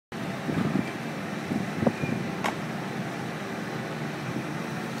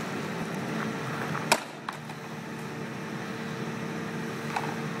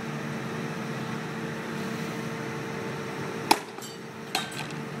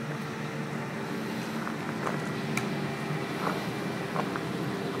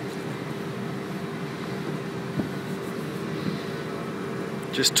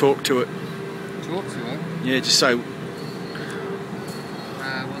Just talk to it. Talk to it? Yeah, just so... well,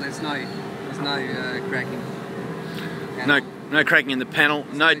 there's no cracking. No cracking in the panel,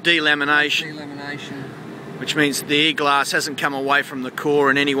 no delamination. Delamination. Which means the e-glass hasn't come away from the core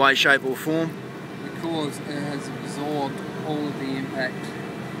in any way, shape or form. The core has absorbed all of the impact.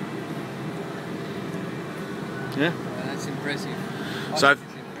 Yeah. That's impressive. So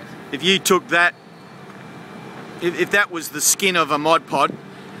if you took that, if that was the skin of a Mod Pod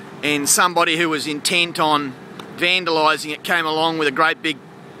and somebody who was intent on vandalising it came along with a great big,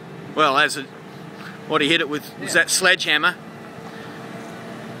 well, what he hit it with was that sledgehammer,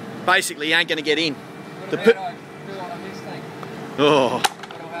 basically you ain't going to get in. Oh.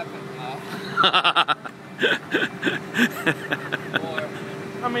 What'll happen?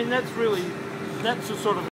 I mean, that's the sort of